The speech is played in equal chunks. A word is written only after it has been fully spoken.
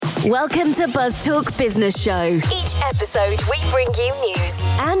Welcome to Buzz Talk Business Show. Each episode, we bring you news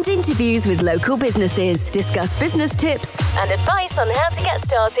and interviews with local businesses, discuss business tips and advice on how to get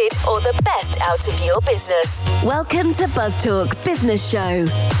started or the best out of your business. Welcome to Buzz Talk Business Show.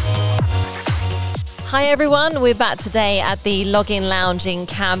 Hi everyone, we're back today at the Login Lounge in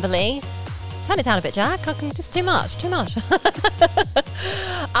Camberley. Turn it down a bit, Jack. Just too much.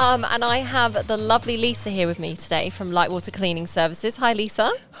 And I have the lovely Lisa here with me today from Lightwater Cleaning Services. Hi,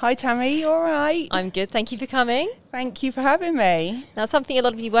 Lisa. Hi, Tammy. You all right? I'm good. Thank you for coming. Thank you for having me. Now, something a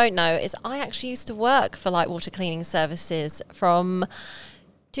lot of you won't know is I actually used to work for Lightwater Cleaning Services from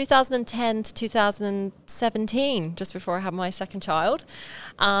 2010 to 2017, just before I had my second child.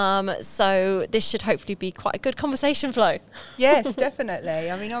 So this should hopefully be quite a good conversation flow. Yes, definitely.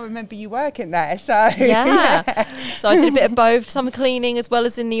 I mean, I remember you working there, so. Yeah. So I did a bit of both, some cleaning as well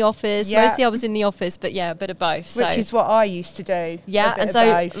as in the office. Yeah. Mostly I was in the office, but yeah, a bit of both. Which is what I used to do. Yeah, and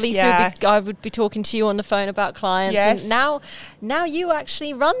so Lisa, I would be talking to you on the phone about clients. Yes. And now you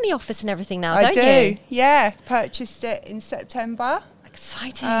actually run the office and everything now, I don't you? Yeah. Purchased it in September.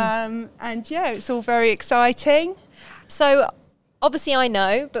 Exciting. And yeah, it's all very exciting. So obviously I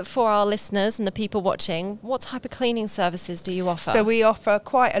know, but for our listeners and the people watching, what type of cleaning services do you offer? So we offer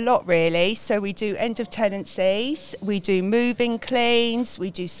quite a lot, really. So we do end of tenancies, we do moving cleans,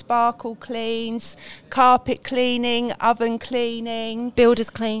 we do sparkle cleans, carpet cleaning, oven cleaning. Builders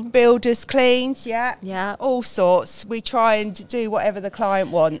cleans, yeah. All sorts. We try and do whatever the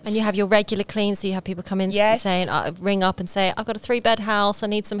client wants. And you have your regular cleans, so you have people come in saying, ring up and say, I've got a 3-bed house, I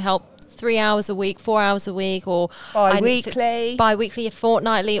need some help 3 hours a week, 4 hours a week, or bi-weekly,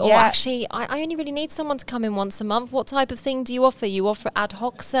 fortnightly, or actually I only really need someone to come in once a month. What type of thing do you offer? You offer ad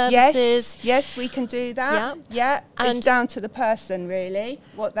hoc services? Yes, we can do that. Yeah. And it's down to the person, really,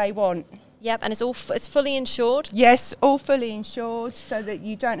 what they want. Yep, and it's fully insured? Yes, all fully insured, so that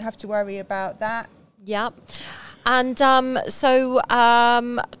you don't have to worry about that. Yep. And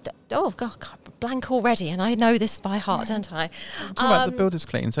oh God, blank already, and I know this by heart, don't I? Talk about the builder's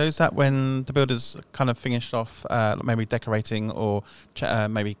clean. So is that when the builder's kind of finished off, maybe decorating or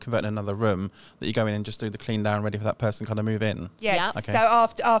maybe converting another room, that you go in and just do the clean down, ready for that person to kind of move in? Yes. Yep. Okay. So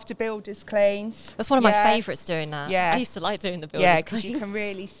after builder's cleans. That's one of my favourites, doing that. Yeah. I used to like doing the builder's clean. Yeah, because you can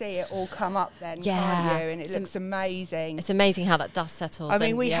really see it all come up then, can't you? And it looks amazing. It's amazing how that dust settles. I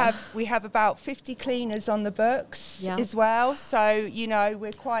mean, we have about 50 cleaners on the books as well. So,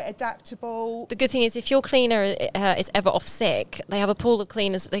 we're quite adaptable. The good thing is if your cleaner is ever off sick, they have a pool of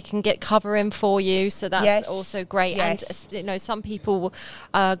cleaners that they can get cover in for you. So that's also great. Yes. And, some people,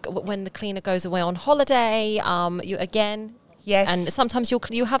 when the cleaner goes away on holiday, Yes. And sometimes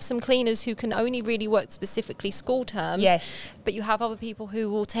you have some cleaners who can only really work specifically school terms. Yes. But you have other people who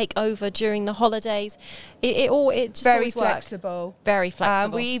will take over during the holidays. It just very always flexible. Works. Very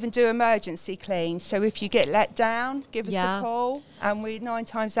flexible. We even do emergency cleans. So if you get let down, give us a call. And 9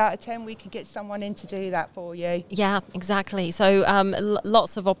 times out of 10, we can get someone in to do that for you. Yeah, exactly. So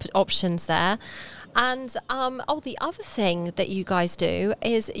lots of options there. And the other thing that you guys do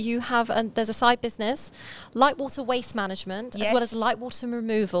is you have there's a side business, Lightwater Waste Management, as well as Lightwater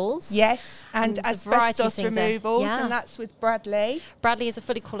Removals. Yes, and Asbestos Removals, and that's with Bradley. Bradley is a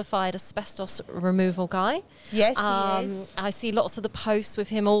fully qualified asbestos removal guy. Yes, he is. I see lots of the posts with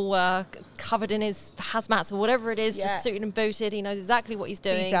him all covered in his hazmats or whatever it is, just suited and booted. He knows exactly what he's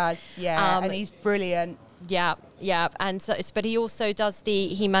doing. He does, and he's brilliant. Yeah, and so, but he also does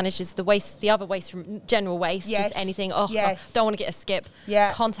he manages the waste, the other waste from general waste, just anything. Don't want to get a skip.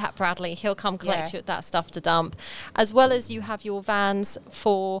 Contact Bradley, he'll come collect you that stuff to dump, as well as you have your vans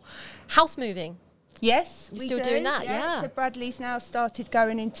for house moving. Yes, you're still doing that, yeah. So Bradley's now started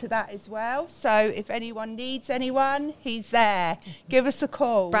going into that as well. So if anyone needs anyone, he's there. Give us a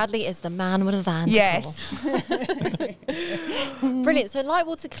call. Bradley is the man with a van. Yes. Brilliant. So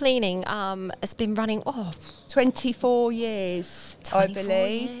Lightwater Cleaning has been running 24 years, 24 I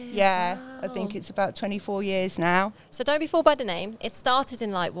believe. Years, wow. I think it's about 24 years now. So don't be fooled by the name. It started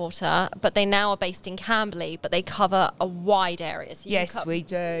in Lightwater, but they now are based in Camberley, but they cover a wide area. So yes, we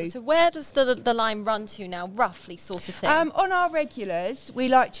do. So where does the line run to now, roughly, sort of thing? On our regulars, we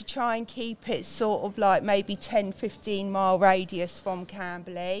like to try and keep it sort of like maybe 10, 15 mile radius from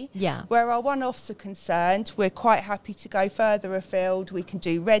Camberley. Yeah. Where our one-offs are concerned, we're quite happy to go further afield. We can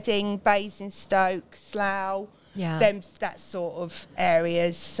do Reading, Basingstoke, Slough. That sort of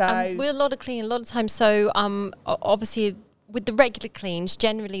areas. So we're a lot of cleaning a lot of times. So obviously with the regular cleans,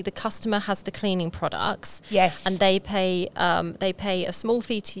 generally the customer has the cleaning products. Yes. And they pay a small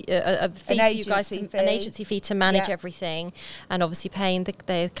fee to you guys, an agency fee to manage everything, and obviously paying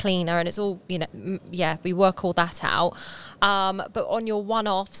the cleaner, and it's all, we work all that out. But on your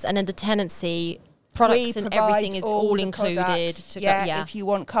one-offs and then the tenancy, products and everything is all included. If you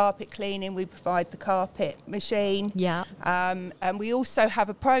want carpet cleaning, we provide the carpet machine. Yeah. And we also have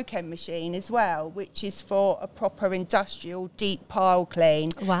a ProChem machine as well, which is for a proper industrial deep pile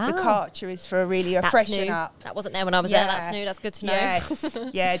clean. Wow. The Karcher is for a freshen up. That wasn't there when I was there. That's new. That's good to know. Yes.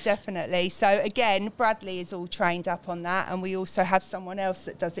 Yeah, definitely. So again, Bradley is all trained up on that, and we also have someone else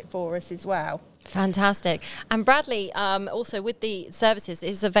that does it for us as well. Fantastic. And Bradley, also with the services,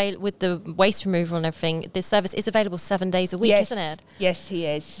 is available with the waste removal and everything. This service is available 7 days a week, isn't it? Yes, he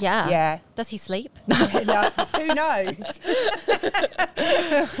is. Yeah. Yeah. Does he sleep? No, who knows?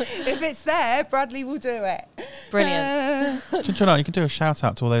 If it's there, Bradley will do it. Brilliant. You can do a shout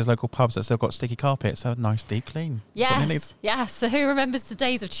out to all those local pubs that still got sticky carpets. Have a nice deep clean. Yes. Yes. So who remembers the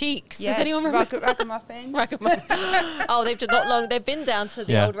days of Cheeks? Yes. Does anyone remember? Ragamuffins. Oh, they've just not long. They've been down to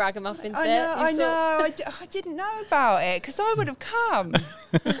the old Ragamuffins bit. I know. I didn't know about it because I would have come.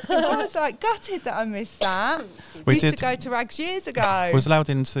 I was like gutted that I missed that. We used to go to Rags years ago. I was allowed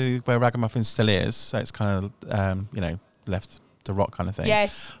into where Ragamuffin still is, so it's kind of left to rock kind of thing.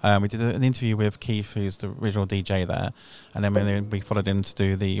 Yes. We did an interview with Keith, who's the original DJ there, and then we followed him to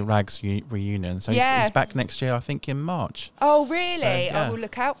do the Rags reunion. So he's back next year, I think, in March. Oh, really? So, I will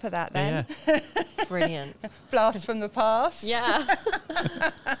look out for that then. Yeah. Brilliant. Blast from the past. Yeah.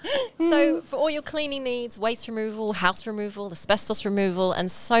 So for all your cleaning needs, waste removal, house removal, asbestos removal, and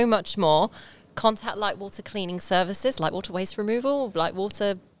so much more, contact Lightwater Cleaning Services, Lightwater Waste Removal,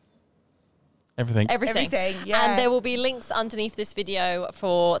 Lightwater... Everything, yeah. And there will be links underneath this video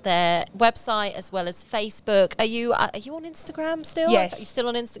for their website as well as Facebook. Are you on Instagram still? Yes. Are you still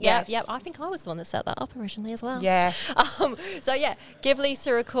on Instagram? Yes. Yeah. I think I was the one that set that up originally as well. Yeah. So give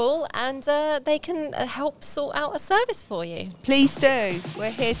Lisa a call and they can help sort out a service for you. Please do. We're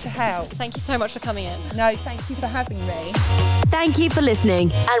here to help. Thank you so much for coming in. No, thank you for having me. Thank you for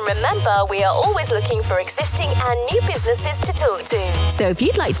listening. And remember, we are always looking for existing and new businesses to talk to. So if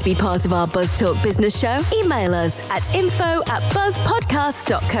you'd like to be part of our Buzz Talk Business Show, email us at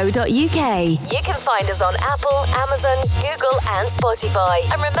info@buzzpodcast.co.uk. You can find us on Apple, Amazon, Google and Spotify.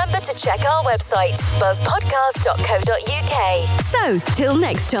 And remember to check our website, buzzpodcast.co.uk. So, till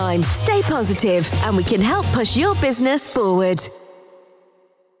next time, stay positive and we can help push your business forward.